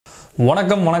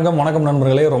வணக்கம் வணக்கம் வணக்கம்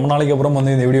நண்பர்களே. ரொம்ப நாளைக்கு அப்புறம்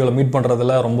வந்து இந்த வீடியோவில் மீட்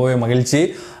பண்ணுறதுல ரொம்பவே மகிழ்ச்சி.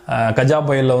 கஜா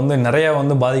புயலில் வந்து நிறையா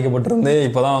வந்து பாதிக்கப்பட்டிருந்து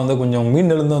இப்போ தான் வந்து கொஞ்சம்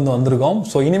மீண்டெழுந்து வந்திருக்கோம்.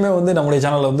 ஸோ இனிமேல் வந்து நம்முடைய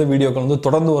சேனலில் வந்து வீடியோக்கள் வந்து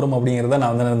தொடர்ந்து வரும் அப்படிங்கிறத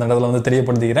நான் வந்து இந்த இடத்துல வந்து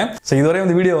தெரியப்படுத்திக்கிறேன். ஸோ இதுவரை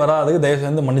வந்து வீடியோ வராது, தயவு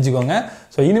வந்து மன்னிச்சுக்கோங்க.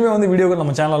 ஸோ இனிமேல் வந்து வீடியோக்கள்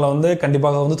நம்ம சேனலில் வந்து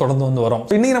கண்டிப்பாக வந்து தொடர்ந்து வந்து வரும்.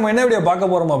 இன்றைக்கி நம்ம என்ன வீடியோ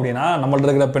பார்க்க போகிறோம் அப்படின்னா, நம்மள்ட்ட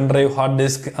இருக்கிற பென்ட்ரைவ், ஹார்ட்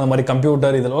டிஸ்க், அந்த மாதிரி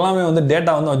கம்ப்யூட்டர், இது எல்லாமே வந்து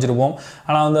டேட்டா வந்து வச்சுருப்போம்.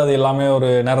 ஆனால் வந்து அது எல்லாமே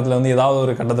ஒரு நேரத்தில் வந்து ஏதாவது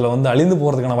ஒரு கட்டத்தில் வந்து அழிந்து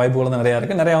போகிறதுக்கான வாய்ப்புகள் வந்து நிறையா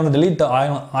இருக்குது. நிறையா வந்து டெலீட்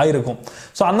ஆயிருக்கும்.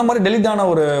 ஸோ அந்த மாதிரி டெலீட் ஆன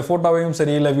ஒரு ஃபோட்டோவையும்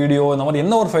சரி, இல்லை வீடியோ, இந்த மாதிரி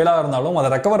என்ன ஒரு ஃபைலாக இருந்தாலும் அதை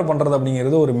ரெக்கவர் பண்ணுறது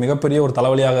அப்படிங்கிறது ஒரு மிகப்பெரிய ஒரு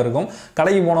தலைவலியாக இருக்கும்.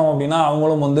 கடைக்கு போனோம் அப்படின்னா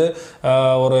அவங்களும் வந்து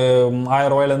ஒரு 1000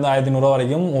 ரூபாயிலேருந்து 1500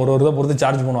 வரைக்கும் ஒரு இதை பொறுத்து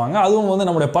சார்ஜ் பண்ணுவாங்க. அதுவும் வந்து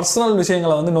நம்முடைய பர்சனல்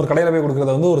விஷயங்களை வந்து இன்னொரு கடையில் போய்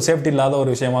கொடுக்குறது வந்து ஒரு சேஃப்டி இல்லாத ஒரு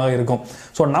விஷயமாக இருக்கும்.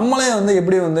 ஸோ நம்மளே வந்து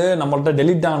எப்படி வந்து நம்மள்ட்ட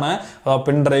டெலீட் ஆன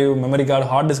pen drive, memory card,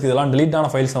 hard disk இதெல்லாம் டெலீட்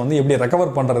ஆன ஃபைல்ஸை வந்து எப்படி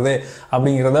ரெக்கவர் பண்ணுறது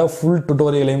அப்படிங்கிறத ஃபுல்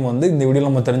டுட்டோரியலையும் வந்து இந்த வீடியோவில்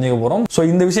நம்ம தெரிஞ்சுக்க போகிறோம். ஸோ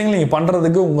இந்த விஷயங்கள் நீங்கள்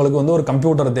பண்ணுறதுக்கு உங்களுக்கு வந்து ஒரு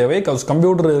கம்ப்யூட்டர் தேவை.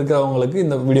 கம்ப்யூட்டர் இருக்கிறவங்களுக்கு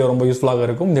இந்த வீடியோ ரொம்ப யூஸ்ஃபுல்லாக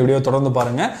இருக்கும். இந்த வீடியோ தொடர்ந்து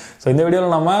பாருங்கள். ஸோ இந்த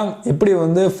வீடியோவில் நம்ம எப்படி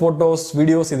வந்து ஃபோட்டோஸ்,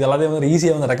 வீடியோஸ் இது எல்லாத்தையும் வந்து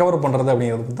ஈஸியாக வந்து ரெக்கவர் பண்ணுறது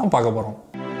அப்படிங்கிறது தான் பார்க்க போகிறோம்.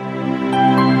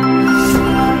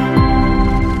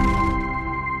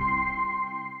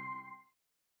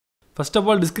 ஃபர்ஸ்ட் ஆஃப்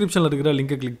ஆல் டிஸ்கிரிப்ஷனில் இருக்கிற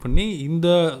லிங்கை கிளிக் பண்ணி இந்த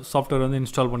சாஃப்ட்வேர் வந்து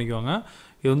இன்ஸ்டால் பண்ணிக்கோங்க.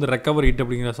 இது வந்து ரெக்கவரி இட்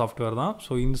அப்படிங்கிற சாஃப்ட்வேர் தான்.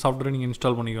 ஸோ இந்த சாஃப்ட்வேரை நீங்கள்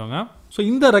இன்ஸ்டால் பண்ணிக்கோங்க. ஸோ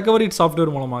இந்த ரெக்கவரி இட்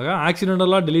சாஃப்ட்வேர் மூலமாக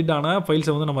ஆக்சிடென்டலாக டெலீட் ஆன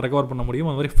ஃபைல்ஸை வந்து நம்ம ரெக்கவர் பண்ண முடியும்.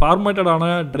 அது மாதிரி ஃபார்மேட்டடான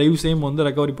டிரைவ்ஸையும் வந்து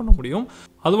ரெக்கவரி பண்ண முடியும்.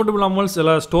 அது மட்டும் இல்லாமல்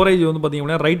சில ஸ்டோரேஜ் வந்து பார்த்திங்க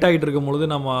அப்படின்னா ரைட் ஆகிட்டு இருக்கும் பொழுது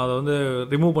நம்ம அதை வந்து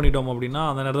ரிமூவ் பண்ணிட்டோம் அப்படின்னா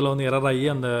அந்த நேரத்தில் வந்து எரர் ஆகி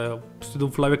அந்த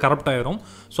இது ஃபுல்லாகவே கரப்ட் ஆயிரும்.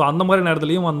 ஸோ அந்த மாதிரி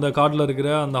நேரத்துலையும் அந்த கார்டில் இருக்கிற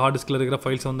அந்த ஹார்ட் டிஸ்கில் இருக்கிற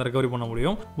ஃபைல்ஸை வந்து ரெக்கவரி பண்ண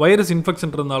முடியும். வைரஸ்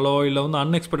இன்ஃபெக்ஷன் இருந்தாலோ, இல்லை வந்து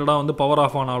அன்எக்ஸ்பெக்டடாக வந்து பவர்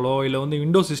ஆஃப் ஆனாலோ, இல்லை வந்து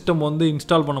விண்டோஸ் சிஸ்டம் வந்து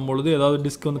இன்ஸ்டால் பண்ணும்பொழுது ஏதாவது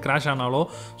டிஸ்க் வந்து கிராஷ் ஆனாலோ,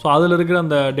 ஸோ அதில் இருக்கிற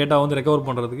அந்த டேட்டா வந்து ரெக்கவர்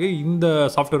பண்ணுறதுக்கு இந்த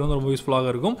சாஃப்ட்வேர் வந்து ரொம்ப யூஸ்ஃபுல்லாக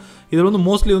இருக்கும். இதில் வந்து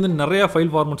மோஸ்ட்லி வந்து நிறையா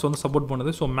ஃபைல் ஃபார்மேட்ஸ் வந்து சப்போர்ட்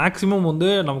பண்ணுது. ஸோ மேக்ஸிமம் வந்து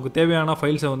நமக்கு தேவையான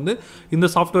ஃபைல்ஸை வந்து இந்த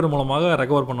சாஃப்ட்வேர் மூலமாக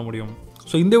ரெக்கவர் பண்ண முடியும்.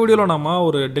 ஸோ இந்த வீடியோவில் நம்ம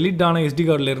ஒரு டெலீட் ஆன எஸ்டி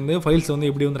கார்டிலேருந்து ஃபைல்ஸ் வந்து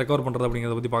எப்படி வந்து ரெக்கவர் பண்ணுறது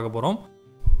அப்படிங்கிறத பற்றி பார்க்க போகிறோம்.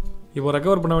 இப்போ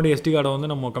ரெக்கவர் பண்ண வேண்டிய எஸ்டி கார்டை வந்து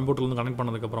நம்ம கம்ப்யூட்டரில் வந்து கனெக்ட்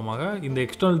பண்ணதுக்கப்புறமாக இந்த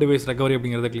எக்ஸ்டர்னல் டிவைஸ் ரெக்கவரி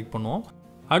அப்படிங்கிறத கிளிக் பண்ணுவோம்.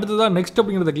 அடுத்ததாக நெக்ஸ்ட்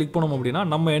அப்படிங்கிறத கிளிக் பண்ணோம் அப்படின்னா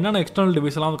நம்ம என்னென்ன எக்ஸ்டர்னல்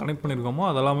டிவைஸ் எல்லாம் வந்து கனெக்ட் பண்ணியிருக்கோமோ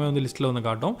அதெல்லாமே வந்து லிஸ்ட்டில் வந்து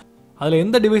காட்டும். அதில்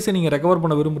எந்த டிவைஸை நீங்கள் ரெக்கவர்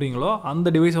பண்ண விரும்புகிறீங்களோ அந்த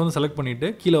டிவைஸை வந்து செலக்ட் பண்ணிவிட்டு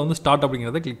கீழே வந்து ஸ்டார்ட்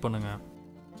அப்படிங்கிறத கிளிக் பண்ணுங்கள்.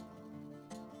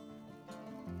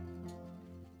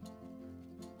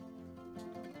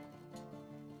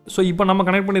 ஸோ இப்போ நம்ம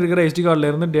கனெக்ட் பண்ணியிருக்கிற எஸ்டி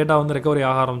கார்டிலேருந்து டேட்டா வந்து ரெக்கவரி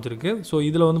ஆக ஆரம்பிச்சிருக்கு. ஸோ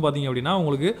இதில் வந்து பார்த்திங்க அப்படின்னா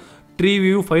உங்களுக்கு tree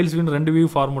view, files view 2 view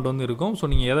format வந்து இருக்கும். ஸோ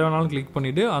நீங்கள் எதை வேணாலும் கிளிக்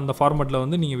பண்ணிவிட்டு அந்த ஃபார்மேட்டில்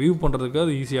வந்து நீங்கள் வியூ பண்ணுறதுக்கு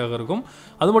அது ஈஸியாக இருக்கும்.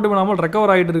 அது மட்டும் இல்லாமல்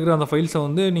ரெக்கவர் ஆகிட்டு இருக்கிற அந்த ஃபைல்ஸை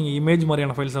வந்து நீங்கள் இமேஜ்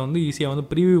மாதிரியான ஃபைல்ஸை வந்து ஈஸியாக வந்து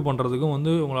ப்ரீவியூ பண்ணுறதுக்கும்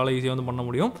வந்து உங்களால் ஈஸியாக வந்து பண்ண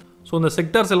முடியும். ஸோ இந்த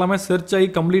செக்டர்ஸ் எல்லாமே சர்ச் ஆகி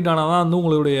கம்ப்ளீட் ஆனால் தான் வந்து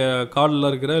உங்களுடைய கார்டில்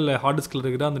இருக்கிற இல்லை ஹார்ட் டிஸ்கில்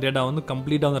இருக்கிற அந்த டேட்டா வந்து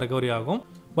கம்ப்ளீட்டாக வந்து ரெக்கவரி ஆகும்.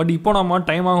 பட் இப்போ நம்ம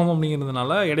டைம் ஆகும்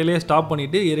அப்படிங்கிறதுனால இடையிலேயே ஸ்டாப்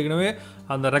பண்ணிவிட்டு ஏற்கனவே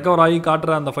அந்த ரெக்கவர் ஆகி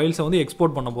காட்டுற அந்த ஃபைல்ஸை வந்து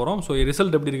எக்ஸ்போர்ட் பண்ண போகிறோம். ஸோ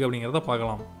ரிசல்ட் எப்படி இருக்குது அப்படிங்கிறத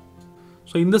பார்க்கலாம்.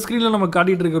 ஸோ இந்த ஸ்க்ரீனில் நம்ம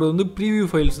காட்டிகிட்டு இருக்கிறது வந்து ப்ரீவியூ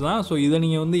ஃபைல்ஸ் தான். ஸோ இதை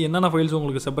நீங்கள் வந்து என்னென்ன ஃபைல்ஸ்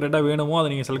உங்களுக்கு செப்பரேட்டாக வேணுமோ அதை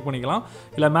நீங்கள் செலக்ட் பண்ணிக்கலாம்.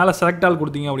 இல்லை மேலே செலக்ட் ஆல்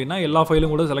கொடுத்தீங்க அப்படின்னா எல்லா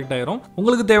ஃபைலும் கூட செலக்ட் ஆயிரும்.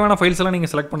 உங்களுக்கு தேவையான ஃபைல்ஸ் எல்லாம்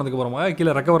நீங்கள் செலக்ட் பண்ணதுக்கு அப்புறமா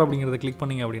கீழே ரெக்கவர் அப்படிங்கிறத கிளிக்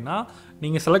பண்ணிங்க அப்படின்னா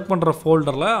நீங்கள் செலக்ட் பண்ணுற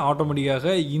ஃபோல்டரில்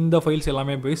ஆட்டோமேட்டிக்காக இந்த ஃபைல்ஸ்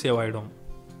எல்லாமே போய் சேவ் ஆகிடும்.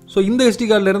 ஸோ இந்த எஸ்டி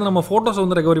கார்டிலேருந்து நம்ம ஃபோட்டோஸ்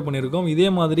வந்து ரெக்கவரி பண்ணியிருக்கோம். இதே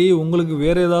மாதிரி உங்களுக்கு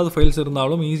வேறு ஏதாவது ஃபைல்ஸ்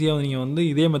இருந்தாலும் ஈஸியாக நீங்கள் வந்து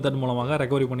இதே மெத்தட் மூலமாக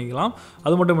ரெக்கவரி பண்ணிக்கலாம்.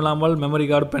 அது மட்டும் இல்லாமல் memory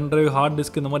card, pen drive, hard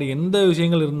disk இந்த மாதிரி எந்த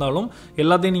விஷயங்கள் இருந்தாலும்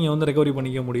எல்லாத்தையும் நீங்கள் வந்து ரெக்கவரி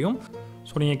பண்ணிக்க முடியும்.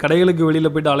 ஸோ நீங்கள் கடைகளுக்கு வெளியில்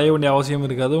போய்ட்டு அலைய வேண்டிய அவசியம்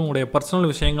இருக்காது. உங்களுடைய பர்சனல்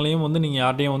விஷயங்களையும் வந்து நீங்கள்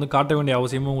யார்ட்டையும் வந்து காட்ட வேண்டிய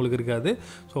அவசியமும் உங்களுக்கு இருக்காது.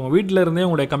 ஸோ உங்கள் வீட்டில் இருந்தே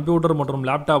உங்களுடைய கம்ப்யூட்டர் மற்றும்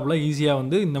லேப்டாப்பில் ஈஸியாக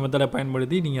வந்து இந்த மெத்தடை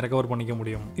பயன்படுத்தி நீங்கள் ரெக்கவர் பண்ணிக்க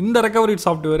முடியும். இந்த ரெக்கவரி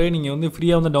சாஃப்ட்வேரை நீங்கள் வந்து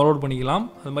ஃப்ரீயாக வந்து டவுன்லோட் பண்ணிக்கலாம்.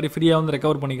 அது மாதிரி ஃப்ரீயாக வந்து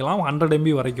ரெக்கவர் பண்ணிக்கலாம் 100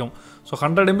 MB வரைக்கும். ஸோ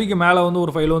 100 MBக்கு மேலே வந்து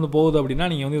ஒரு ஃபைல் வந்து போகுது அப்படின்னா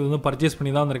நீங்கள் வந்து இது வந்து பர்ச்சேஸ்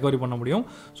பண்ணி தான் வந்து ரெக்கவரி பண்ண முடியும்.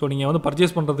 ஸோ நீங்கள் வந்து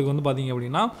பர்ச்சேஸ் பண்ணுறதுக்கு வந்து பார்த்தீங்க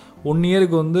அப்படின்னா 1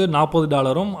 இயருக்கு வந்து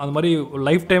 $40, அது மாதிரி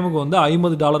லைஃப் டைமுக்கு வந்து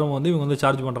 $50 வந்து இவங்க வந்து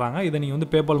சார்ஜ் பண்ணுறாங்க. இதை நீங்கள்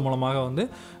வந்து பேபால் மூலமாக வந்து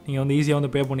நீங்கள் வந்து ஈஸியாக வந்து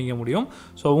பே பண்ணிக்க முடியும்.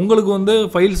 ஸோ உங்களுக்கு வந்து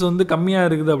ஃபைல்ஸ் வந்து கம்மியாக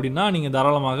இருக்குது அப்படின்னா நீங்கள்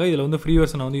தாராளமாக இதில் வந்து ஃப்ரீ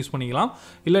வெர்ஷனை வந்து யூஸ் பண்ணிக்கலாம்.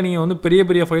 இல்லை நீங்கள் வந்து பெரிய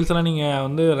பெரிய ஃபைல்ஸ் எல்லாம் நீங்கள்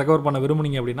வந்து ரெக்கவர் பண்ண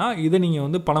விரும்புனீங்க அப்படின்னா இதை நீங்கள்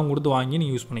வந்து பணம் கொடுத்து வாங்கி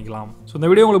நீங்கள் யூஸ் பண்ணிக்கலாம். ஸோ இந்த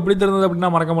வீடியோ உங்களுக்கு பிடித்திருந்தது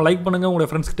அப்படின்னா மறக்காமல் லைக் பண்ணுங்கள், உங்களுடைய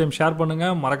ஃப்ரெண்ட்ஸ் கிட்ட ஷேர்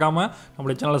பண்ணுங்கள், மறக்காமல்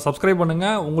நம்மளுடைய சேனலை சப்ஸ்கிரைப்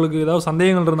பண்ணுங்கள். உங்களுக்கு ஏதாவது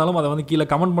சந்தேகங்கள் இருந்தாலும் அதை வந்து கீழே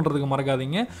கமெண்ட் பண்ணுறதுக்கு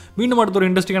மறக்காதீங்க. மீண்டும் அடுத்த ஒரு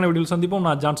இன்ட்ரெஸ்டிங்கான வீடியோவில் சந்திப்போம்.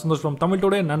 நான் John Santhosh from Tamil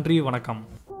today. நன்றி, வணக்கம்.